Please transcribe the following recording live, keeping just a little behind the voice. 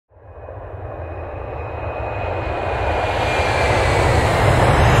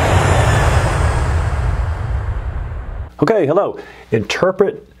Okay, hello.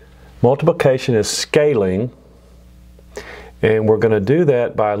 Interpret multiplication as scaling, and we're going to do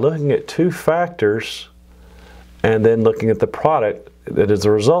that by looking at two factors and then looking at the product that is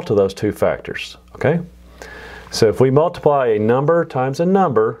the result of those two factors. Okay? So if we multiply a number times a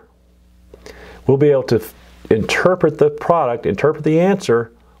number, we'll be able to interpret the product, interpret the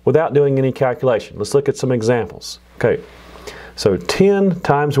answer without doing any calculation. Let's look at some examples. Okay, so 10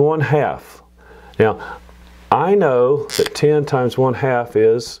 times 1/2. Now, I know that 10 times 1/2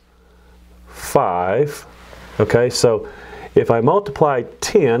 is 5. Okay, so if I multiply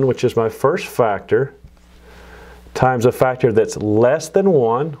 10, which is my first factor, times a factor that's less than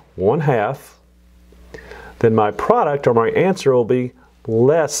 1, 1/2, then my product or my answer will be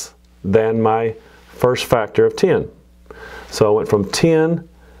less than my first factor of 10. So I went from 10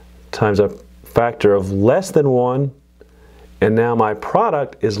 times a factor of less than 1, and now my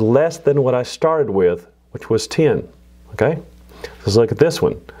product is less than what I started with, which was 10. Okay? Let's look at this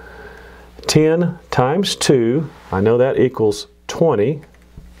one. 10 times 2, I know that equals 20.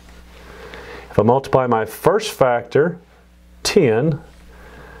 If I multiply my first factor, 10,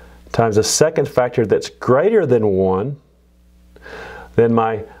 times a second factor that's greater than 1, then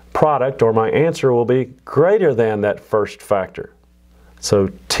my product or my answer will be greater than that first factor. So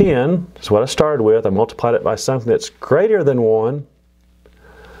 10 is what I started with. I multiplied it by something that's greater than 1.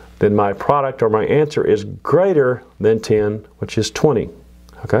 Then my product or my answer is greater than 10, which is 20.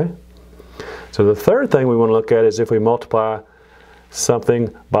 Okay? So the third thing we want to look at is if we multiply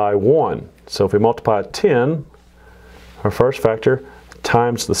something by 1. So if we multiply 10, our first factor,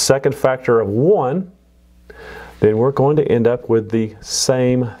 times the second factor of 1, then we're going to end up with the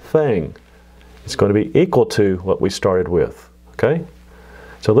same thing. It's going to be equal to what we started with. Okay?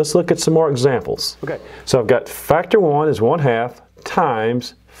 So let's look at some more examples. Okay, so I've got factor 1 is 1/2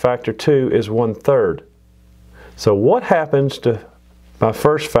 times factor 2 is 1/3. So what happens to my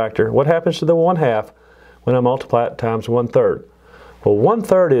first factor? What happens to the 1/2 when I multiply it times 1/3? Well,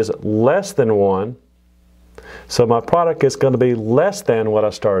 1/3 is less than 1, so my product is going to be less than what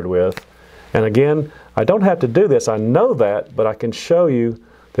I started with. And again, I don't have to do this. I know that, but I can show you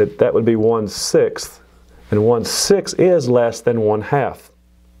that that would be 1/6, and 1/6 is less than 1/2.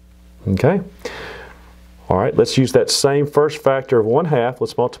 Okay? All right, let's use that same first factor of 1/2.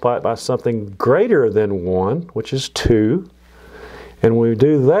 Let's multiply it by something greater than 1, which is 2. And when we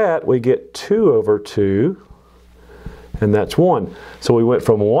do that, we get 2 over 2, and that's 1. So we went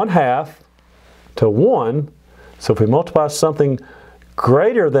from 1/2 to 1. So if we multiply something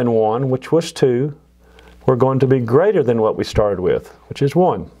greater than 1, which was 2, we're going to be greater than what we started with, which is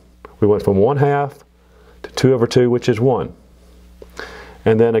 1. We went from 1/2 to 2 over 2, which is 1.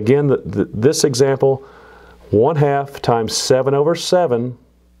 And then again, this example, 1/2 times 7 over 7.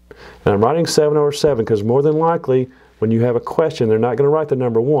 And I'm writing 7 over 7 because more than likely, when you have a question, they're not going to write the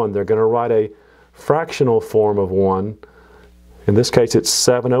number 1. They're going to write a fractional form of 1. In this case, it's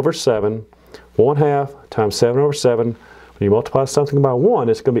 7 over 7. 1/2 times 7 over 7. When you multiply something by 1,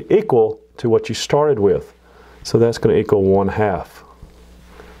 it's going to be equal to what you started with. So that's going to equal 1/2.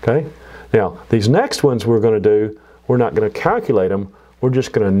 Okay? Now, these next ones we're going to do, we're not going to calculate them. We're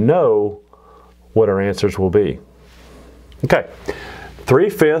just going to know what our answers will be. Okay,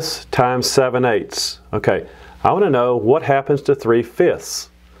 3/5 times 7/8. Okay, I want to know what happens to 3/5.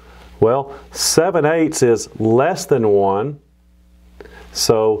 Well, 7/8 is less than 1,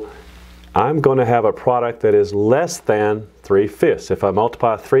 so I'm going to have a product that is less than 3/5. If I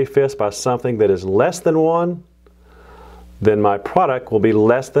multiply 3/5 by something that is less than 1, then my product will be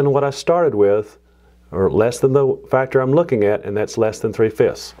less than what I started with, or less than the factor I'm looking at, and that's less than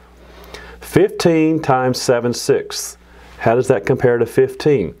 3/5. 15 times 7/6. How does that compare to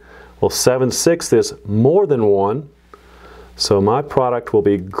 15? Well, 7/6 is more than 1, so my product will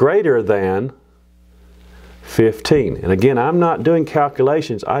be greater than 15. And again, I'm not doing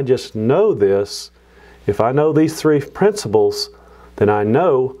calculations. I just know this. If I know these three principles, then I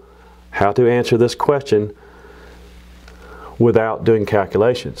know how to answer this question without doing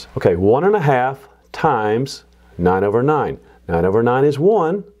calculations. Okay, 1/2 times 9 over 9. 9 over 9 is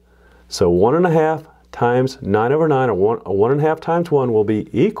 1, so 1/2 times 9 over 9, or 1/2 times 1, will be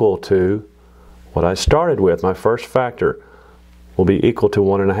equal to what I started with. My first factor will be equal to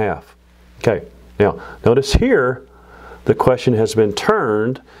 1/2. Okay, now notice here the question has been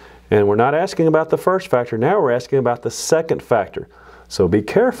turned, and we're not asking about the first factor. Now we're asking about the second factor. So be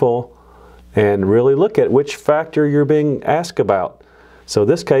careful and really look at which factor you're being asked about. So in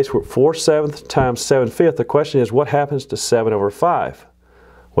this case, we're 4/7 times 7/5. The question is, what happens to 7 over 5?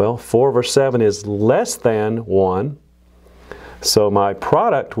 Well, 4 over 7 is less than 1. So my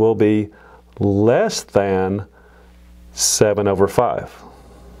product will be less than 7 over 5.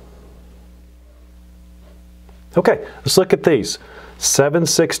 Okay, let's look at these.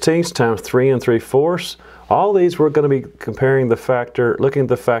 7/16 times 3 3/4. All these we're going to be comparing the factor, looking at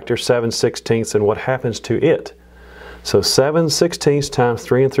the factor 7/16 and what happens to it. So 7/16 times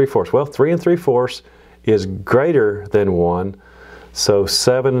 3 3/4. Well, 3 3/4 is greater than 1. So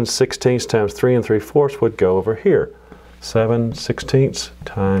 7/16 times 3 3/4 would go over here. 7/16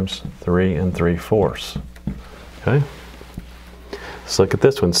 times 3 3/4. Okay? Let's look at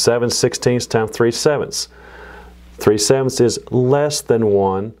this one. 7/16 times 3/7. 3/7 is less than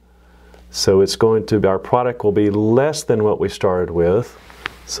 1. So it's going to, our product will be less than what we started with.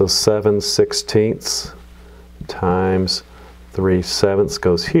 So 7/16 times 3/7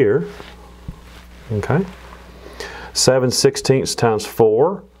 goes here. Okay. 7/16 times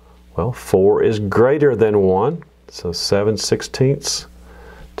 4. Well, 4 is greater than 1. So 7/16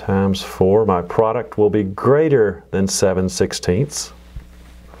 times 4, my product will be greater than 7/16.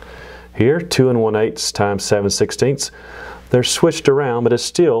 Here, 2 1/8 times 7/16. They're switched around, but it's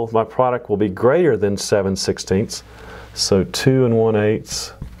still, my product will be greater than 7/16. So 2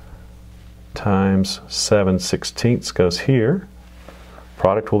 1/8 times 7/16 goes here.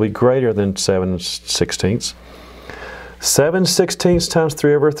 Product will be greater than 7/16. 7/16 times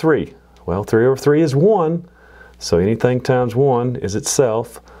 3 over 3. Well, 3 over 3 is 1. So anything times 1 is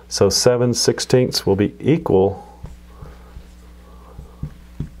itself. So 7/16 will be equal,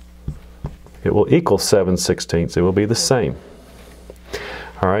 it will equal 7/16. It will be the same.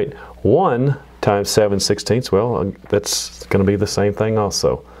 All right, 1 times 7/16, well, that's going to be the same thing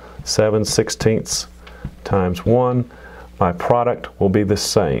also. 7/16 times 1, my product will be the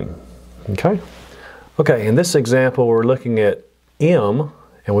same. Okay? Okay, in this example, we're looking at m,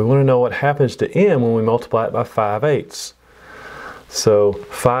 and we want to know what happens to m when we multiply it by 5/8. So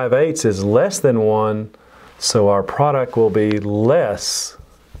 5/8 is less than 1, so our product will be less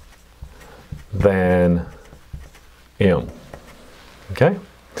than m. Okay?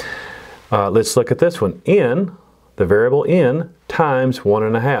 Let's look at this one. N, the variable n, times 1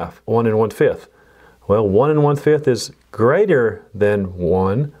 1/2, 1 1/5. Well, 1 1/5 is greater than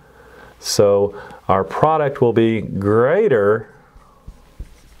 1, so our product will be greater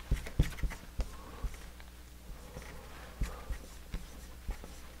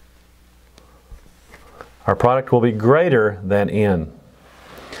than n.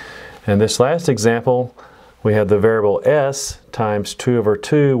 In this last example, we have the variable s times 2 over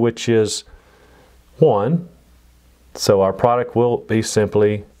 2, which is 1. So our product will be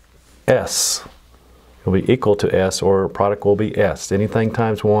simply s. It will be equal to s, or product will be s. Anything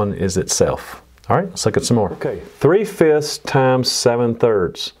times 1 is itself. All right, let's look at some more. Okay, 3/5 times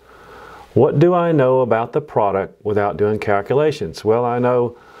 7/3. What do I know about the product without doing calculations? Well, I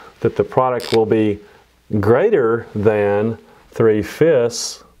know that the product will be greater than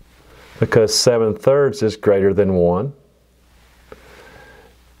 3/5 because 7/3 is greater than 1.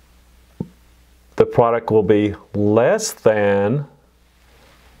 The product will be less than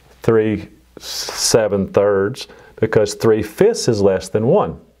 3/7 because 3/5 is less than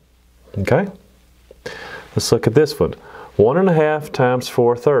 1. Okay? Let's look at this one. 1 1/2 times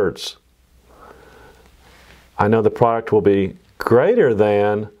 4/3. I know the product will be greater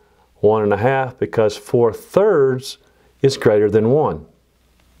than 1 1/2 because 4/3 is greater than 1.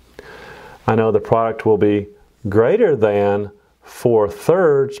 I know the product will be greater than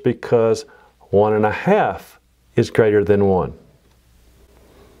 4/3 because 1 1/2 is greater than 1.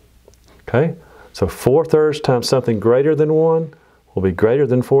 Okay, so 4/3 times something greater than 1 will be greater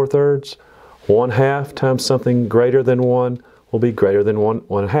than 4/3. 1/2 times something greater than 1 will be greater than 1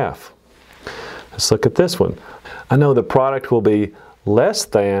 1/2. Let's look at this one. I know the product will be less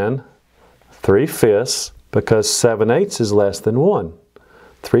than 3/5 because 7/8 is less than 1.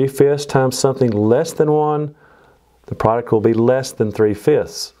 3/5 times something less than 1, the product will be less than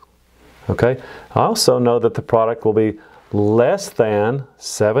 3/5. Okay, I also know that the product will be less than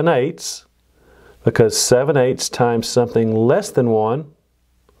 7/8 because 7/8 times something less than 1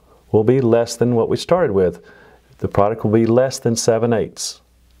 will be less than what we started with. The product will be less than 7/8.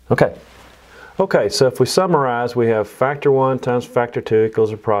 Okay. Okay, so if we summarize, we have factor 1 times factor 2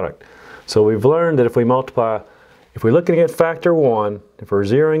 equals a product. So we've learned that if we multiply, if we're looking at factor 1, if we're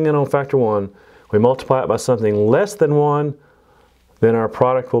zeroing in on factor 1, we multiply it by something less than 1, then our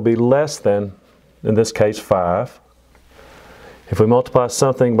product will be less than, in this case, 5. If we multiply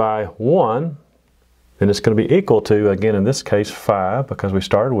something by 1, then it's going to be equal to, again, in this case, 5, because we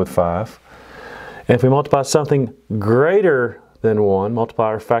started with 5. And if we multiply something greater than 1, multiply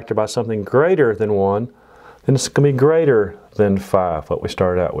our factor by something greater than 1, then it's going to be greater than 5, what we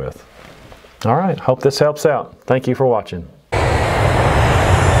started out with. All right, hope this helps out. Thank you for watching.